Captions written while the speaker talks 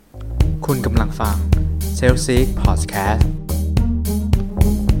คุณกำลังฟัง Sales Seek Podcast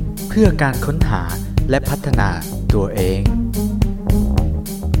เพื่อการค้นหาและพัฒนาตัวเอง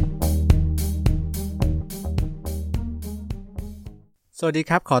สวัสดี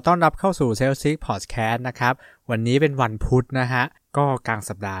ครับขอต้อนรับเข้าสู่ Sales Seek Podcast นะครับวันนี้เป็นวันพุธนะฮะก็กลาง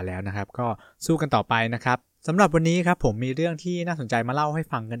สัปดาห์แล้วนะครับก็สู้กันต่อไปนะครับสำหรับวันนี้ครับผมมีเรื่องที่น่าสนใจมาเล่าให้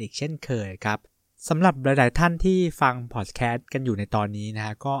ฟังกันอีกเช่นเคยครับสำหรับหลายๆท่านที่ฟังพอดแคสต์กันอยู่ในตอนนี้นะฮ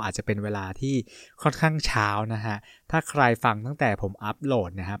ะก็อาจจะเป็นเวลาที่ค่อนข้างเช้านะฮะถ้าใครฟังตั้งแต่ผมอัปโหลด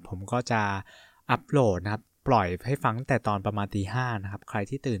นะครับผมก็จะอัปโหลดนะครับปล่อยให้ฟังตั้งแต่ตอนประมาณ 5:00 นนะครับใคร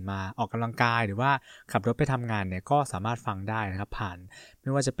ที่ตื่นมาออกกำลังกายหรือว่าขับรถไปทำงานเนี่ยก็สามารถฟังได้นะครับผ่านไม่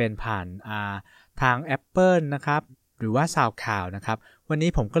ว่าจะเป็นผ่านทาง Apple นะครับหรือว่า SoundCloud นะครับวันนี้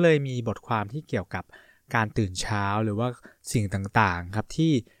ผมก็เลยมีบทความที่เกี่ยวกับการตื่นเช้าหรือว่าสิ่งต่างๆครับ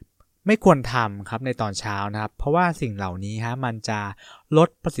ที่ไม่ควรทำครับในตอนเช้านะครับเพราะว่าสิ่งเหล่านี้ฮะมันจะลด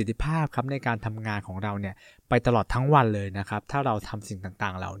ประสิทธิภาพครับในการทำงานของเราเนี่ยไปตลอดทั้งวันเลยนะครับถ้าเราทำสิ่งต่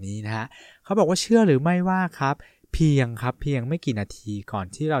างๆเหล่านี้นะฮะเขาบอกว่าเชื่อหรือไม่ว่าครับเพียงไม่กี่นาทีก่อน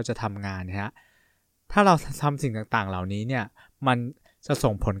ที่เราจะทำงานนะฮะถ้าเราทำสิ่งต่างๆเหล่านี้เนี่ยมันจะ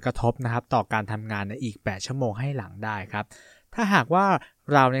ส่งผลกระทบนะครับต่อการทำงานในอีก8ชั่วโมงให้หลังได้ครับถ้าหากว่า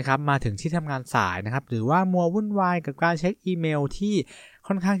เรานะครับมาถึงที่ทำงานสายนะครับหรือว่ามัววุ่นวายกับการเช็คอีเมลที่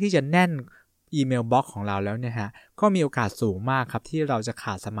ค่อนข้างที่จะแน่นอีเมลบ็อกซ์ของเราแล้วเนี่ยฮะก็มีโอกาสสูงมากครับที่เราจะข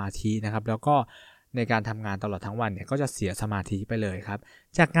าดสมาธินะครับแล้วก็ในการทำงานตลอดทั้งวันเนี่ยก็จะเสียสมาธิไปเลยครับ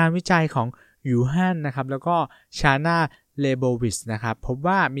จากงานวิจัยของยูฮันนะครับแล้วก็ชาน่าเลโบวิชนะครับพบ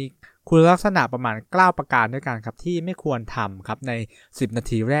ว่ามีคุณลักษณะประมาณ9ประการด้วยกันครับที่ไม่ควรทำครับใน10นา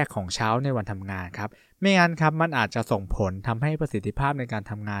ทีแรกของเช้าในวันทำงานครับไม่งั้นครับมันอาจจะส่งผลทำให้ประสิทธิภาพในการ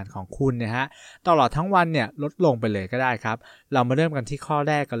ทำงานของคุณเนี่ยฮะตลอดทั้งวันเนี่ยลดลงไปเลยก็ได้ครับเรามาเริ่มกันที่ข้อ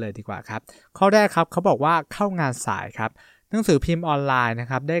แรกกันเลยดีกว่าครับข้อแรกครับเขาบอกว่าเข้างานสายครับหนังสือพิมพ์ออนไลน์นะ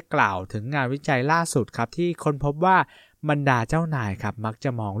ครับได้กล่าวถึงงานวิจัยล่าสุดครับที่ค้นพบว่าบรรดาเจ้านายครับมักจะ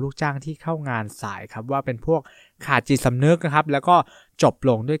มองลูกจ้างที่เข้างานสายครับว่าเป็นพวกขาดจิตสำนึกนะครับแล้วก็จบ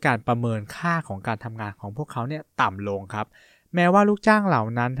ลงด้วยการประเมินค่าของการทำงานของพวกเขาเนี่ยต่ำลงครับแม้ว่าลูกจ้างเหล่า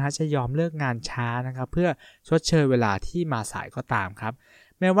นั้นจะยอมเลิกงานช้านะครับเพื่อชดเชยเวลาที่มาสายก็ตามครับ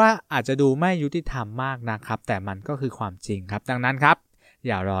แม้ว่าอาจจะดูไม่ยุติธรรมมากนะครับแต่มันก็คือความจริงครับดังนั้นครับอ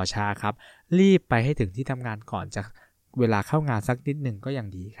ย่ารอช้าครับรีบไปให้ถึงที่ทำงานก่อนจะเวลาเข้างานสักนิดหนึ่งก็ยัง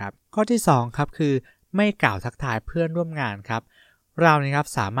ดีครับข้อที่2ครับคือไม่กล่าวทักทายเพื่อนร่วมงานครับเรานะครับ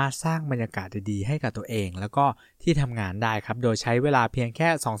สามารถสร้างบรรยากาศดีๆให้กับตัวเองแล้วก็ที่ทำงานได้ครับโดยใช้เวลาเพียงแค่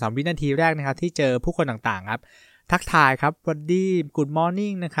 2-3 วินาทีแรกนะครับที่เจอผู้คนต่างๆครับทักทายครับสวัสดีกู๊ดมอร์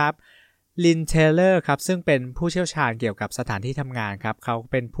นิ่งนะครับลินเทเลอร์ครับซึ่งเป็นผู้เชี่ยวชาญเกี่ยวกับสถานที่ทำงานครับเขา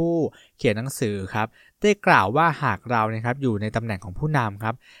เป็นผู้เขียนหนังสือครับได้กล่าวว่าหากเรานะครับอยู่ในตำแหน่งของผู้นำค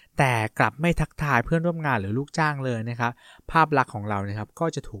รับแต่กลับไม่ทักทายเพื่อนร่วมงานหรือลูกจ้างเลยนะครับภาพลักษณ์ของเรานะครับก็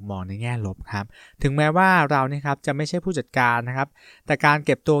จะถูกมองในแง่ลบครับถึงแม้ว่าเรานะครับจะไม่ใช่ผู้จัดการนะครับแต่การเ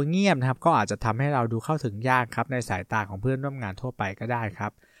ก็บตัวเงียบนะครับก็อาจจะทำให้เราดูเข้าถึงยากครับในสายตาของเพื่อนร่วมงานทั่วไปก็ได้ครั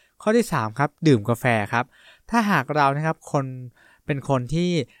บข้อที่3ครับดื่มกาแฟครับถ้าหากเรานะครับเป็นคน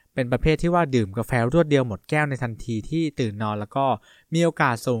ที่เป็นประเภทที่ว่าดื่มกาแฟรวดเดียวหมดแก้วในทันทีที่ตื่นนอนแล้วก็มีโอก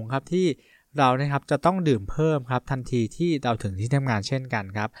าสสูงครับที่เรานะครับจะต้องดื่มเพิ่มครับทันทีที่เราถึงที่ทำงานเช่นกัน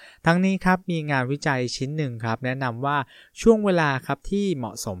ครับทั้งนี้ครับมีงานวิจัยชิ้นหนึ่งครับแนะนำว่าช่วงเวลาครับที่เหม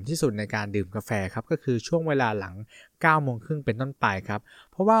าะสมที่สุดในการดื่มกาแฟครับก็คือช่วงเวลาหลัง 9:30 เป็นต้นไปครับ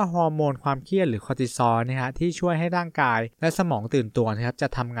เพราะว่าฮอร์โมนความเครียดหรือคอร์ติซอลนะฮะที่ช่วยให้ร่างกายและสมองตื่นตัวนะครับจะ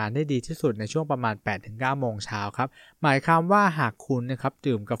ทำงานได้ดีที่สุดในช่วงประมาณ 8-9 โมงเช้าครับหมายความว่าหากคุณนะครับ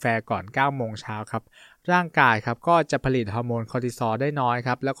ดื่มกาแฟก่อน 9 โมงเช้าครับร่างกายครับก็จะผลิตฮอร์โมนคอร์ติซอลได้น้อยค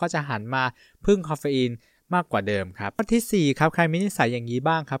รับแล้วก็จะหันมาพึ่งคาเฟอีนมากกว่าเดิมครับข้อที่4ครับใครมีนิสัยอย่างนี้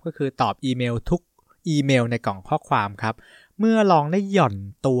บ้างครับก็คือตอบอีเมลทุกอีเมลในกล่องข้อความครับเมื่อลองได้หย่อน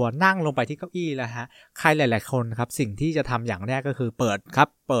ตัวนั่งลงไปที่เก้าอี้แล้วฮะใครหลายๆคนครับสิ่งที่จะทำอย่างแรกก็คือเ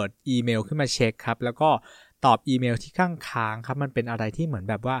ปิดอีเมลขึ้นมาเช็คครับแล้วก็ตอบอีเมลที่ค้างครับมันเป็นอะไรที่เหมือน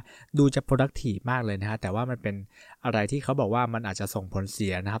แบบว่าดูจะ productive มากเลยนะฮะแต่ว่ามันเป็นอะไรที่เขาบอกว่ามันอาจจะส่งผลเสี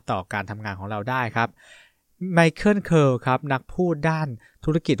ยนะครับต่อการทำงานของเราได้ครับไมเคิลเคิร์ลครับนักพูดด้าน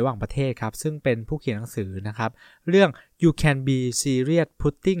ธุรกิจระหว่างประเทศครับซึ่งเป็นผู้เขียนหนังสือนะครับเรื่อง You Can Be Serious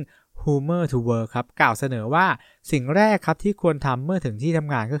Putting Humor to Work ครับกล่าวเสนอว่าสิ่งแรกครับที่ควรทำเมื่อถึงที่ท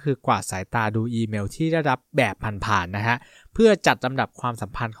ำงานก็คือกวาดสายตาดูอีเมลที่ได้รับแบบผ่านๆนะฮะเพื่อจัดลำดับความสั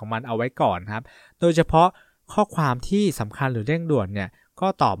มพันธ์ของมันเอาไว้ก่อนครับโดยเฉพาะข้อความที่สำคัญหรือเร่งด่วนเนี่ยก็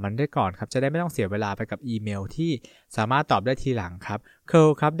ตอบมันได้ก่อนครับจะได้ไม่ต้องเสียเวลาไปกับอีเมลที่สามารถตอบได้ทีหลังครับเคิร์ล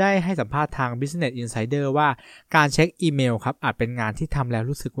ครับได้ให้สัมภาษณ์ทาง Business Insider ว่าการเช็คอีเมลครับอาจเป็นงานที่ทำแล้ว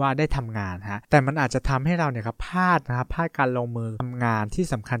รู้สึกว่าได้ทำงานฮะแต่มันอาจจะทำให้เราเนี่ยครับพลาดการลงมือทำงานที่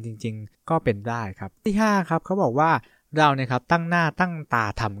สำคัญจริงๆก็เป็นได้ครับที่5ครับเขาบอกว่า เราเนี่ยครับตั้งหน้าตั้งตา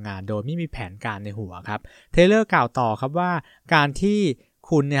ทำงานโดยไม่มีแผนการในหัวครับเทเลอร์กล่าวต่อครับว่าการที่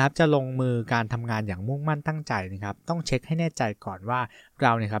คุณเนี่ยครับจะลงมือการทำงานอย่างมุ่งมั่นตั้งใจนะครับต้องเช็คให้แน่ใจก่อนว่าเร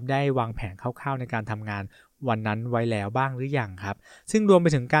าเนี่ยครับได้วางแผนคร่าวๆในการทำงานวันนั้นไว้แล้วบ้างหรือยังครับซึ่งรวมไป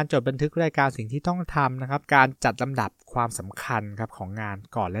ถึงการจดบันทึกรายการสิ่งที่ต้องทำนะครับการจัดลำดับความสำคัญครับของงาน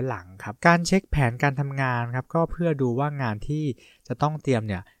ก่อนและหลังครับการเช็คแผนการทำงานครับก็เพื่อดูว่างานที่จะต้องเตรียม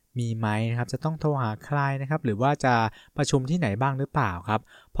เนี่ยมีไหมนะครับจะต้องโทรหาใครนะครับหรือว่าจะประชุมที่ไหนบ้างหรือเปล่าครับ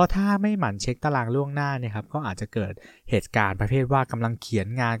เพราะถ้าไม่หมั่นเช็คตารางล่วงหน้าเนี่ยครับก็อาจจะเกิดเหตุการณ์ประเภทว่ากำลังเขียน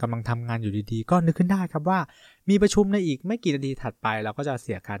งานกำลังทำงานอยู่ดีๆก็นึกขึ้นได้ครับว่ามีประชุมในอีกไม่กี่นาทีถัดไปเราก็จะเ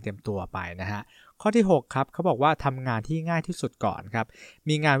สียการเตรียมตัวไปนะฮะข้อที่6ครับเขาบอกว่าทำงานที่ง่ายที่สุดก่อนครับ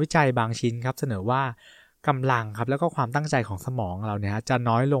มีงานวิจัยบางชิ้นครับเสนอว่ากำลังครับแล้วก็ความตั้งใจของสมองเราเนี่ยจะ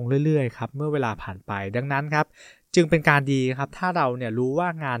น้อยลงเรื่อยๆครับเมื่อเวลาผ่านไปดังนั้นครับจึงเป็นการดีครับถ้าเราเนี่ยรู้ว่า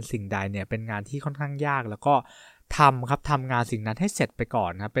งานสิ่งใดเนี่ยเป็นงานที่ค่อนข้างยากแล้วก็ทำงานสิ่งนั้นให้เสร็จไปก่อ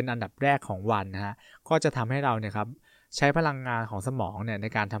นนะเป็นอันดับแรกของวันนะฮะก็จะทำให้เราเนี่ยครับใช้พลังงานของสมองเนี่ยใน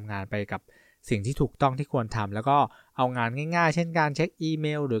การทำงานไปกับสิ่งที่ถูกต้องที่ควรทำแล้วก็เอางานง่ายๆเช่นการเช็คอีเม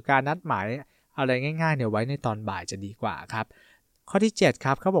ลหรือการนัดหมายอะไรง่ายๆเนี่ยไว้ในตอนบ่ายจะดีกว่าครับข้อที่7ค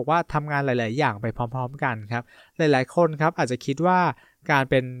รับเขาบอกว่าทำงานหลายๆอย่างไปพร้อมๆกันครับหลายๆคนครับอาจจะคิดว่าการ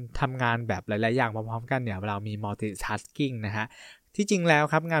เป็นทำงานแบบหลายๆอย่างพร้อมๆกันเนี่ยเรามี multitasking นะฮะที่จริงแล้ว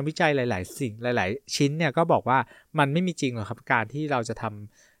ครับงานวิจัยหลายๆสิ่งหลายๆชิ้นเนี่ยก็บอกว่ามันไม่มีจริงหรอกครับการที่เราจะท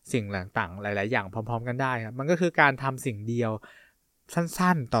ำสิ่งต่างๆหลายๆอย่างพร้อมๆกันได้ครับมันก็คือการทำสิ่งเดียว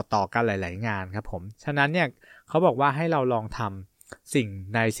สั้นๆต่อๆกันหลายๆงานครับผมฉะนั้นเนี่ยเขาบอกว่าให้เราลองทำสิ่ง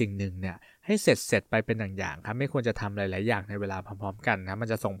ใดสิ่งหนึ่งเนี่ยให้เสร็จไปเป็นอย่างๆครับไม่ควรจะทำหลายๆอย่างในเวลาพร้อมๆกันนะมัน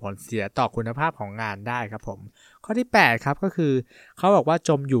จะส่งผลเสียต่อคุณภาพของงานได้ครับผมข้อที่8ครับก็คือเขาบอกว่าจ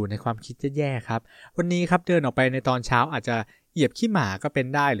มอยู่ในความคิดแย่ๆครับวันนี้ครับเดินออกไปในตอนเช้าอาจจะเหยียบขี้หมาก็เป็น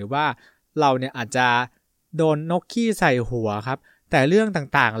ได้หรือว่าเราเนี่ยอาจจะโดนนกขี้ใส่หัวครับแต่เรื่อง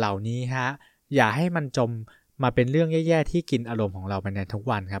ต่างๆเหล่านี้ฮะอย่าให้มันจมมาเป็นเรื่องแย่ๆที่กินอารมณ์ของเราไปในทุก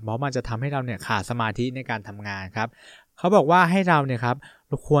วันครับเพราะมันจะทำให้เราเนี่ยขาดสมาธิในการทำงานครับเขาบอกว่าให้เราเนี่ยครับเ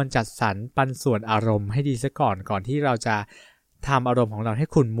ราควรจัดสรรปันส่วนอารมณ์ให้ดีซะก่อนที่เราจะทำอารมณ์ของเราให้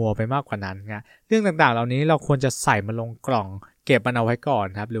ขุ่นมัวไปมากกว่านั้นครับเรื่องต่างๆเหล่านี้เราควรจะใส่มันลงกล่องเก็บมันเอาไว้ก่อน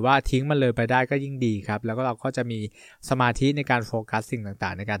ครับหรือว่าทิ้งมันเลยไปได้ก็ยิ่งดีครับแล้วก็เราก็จะมีสมาธิในการโฟกัสสิ่งต่า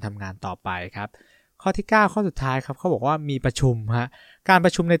งๆในการทำงานต่อไปครับข้อที่9ข้อสุดท้ายครับเขาบอกว่ามีประชุมฮะการปร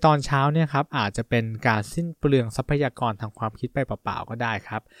ะชุมในตอนเช้าเนี่ยครับอาจจะเป็นการสิ้นเปลืองทรัพยากรทางความคิดไปเปล่าๆก็ได้ค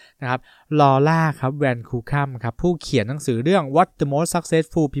รับนะครับลอร่าครับแวนคูคัมครับผู้เขียนหนังสือเรื่อง What the most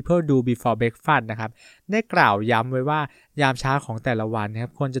successful people do before breakfast นะครับได้กล่าวย้ำไว้ว่ายามเช้าของแต่ละวันนะครั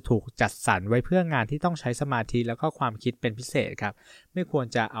บควรจะถูกจัดสรรไว้เพื่องานที่ต้องใช้สมาธิแล้วก็ความคิดเป็นพิเศษครับไม่ควร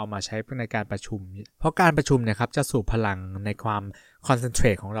จะเอามาใช้ในการประชุมเพราะการประชุมเนี่ยครับจะสูบพลังในความคอนเซนเทร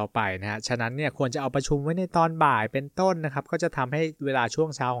ตของเราไปนะฮะฉะนั้นเนี่ยควรจะเอาประชุมไว้ในตอนบ่ายเป็นต้นนะครับก็จะทำให้เวลาช่วง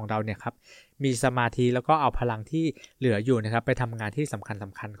เช้าของเราเนี่ยครับมีสมาธิแล้วก็เอาพลังที่เหลืออยู่นะครับไปทำงานที่สำ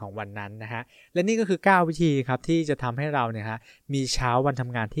คัญของวันนั้นนะฮะและนี่ก็คือ9วิธีครับที่จะทำให้เราเนี่ยฮะมีเช้าวันท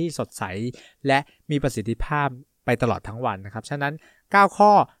ำงานที่สดใสและมีประสิทธิภาพไปตลอดทั้งวันนะครับฉะนั้น9ข้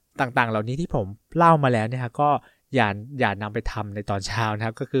อต่างๆเหล่านี้ที่ผมเล่ามาแล้วเนี่ยฮะก็อย่านำไปทำในตอนเช้านะค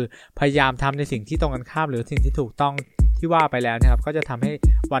รับก็คือพยายามทำในสิ่งที่ตรงกันข้ามหรือสิ่งที่ถูกต้องที่ว่าไปแล้วนะครับก็จะทำให้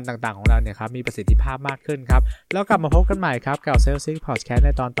วันต่างๆของเราเนี่ยครับมีประสิทธิภาพมากขึ้นครับแล้วกลับมาพบกันใหม่ครับกับ Sales Podcast ใน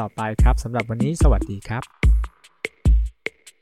ตอนต่อไปครับสำหรับวันนี้สวัสดีครับ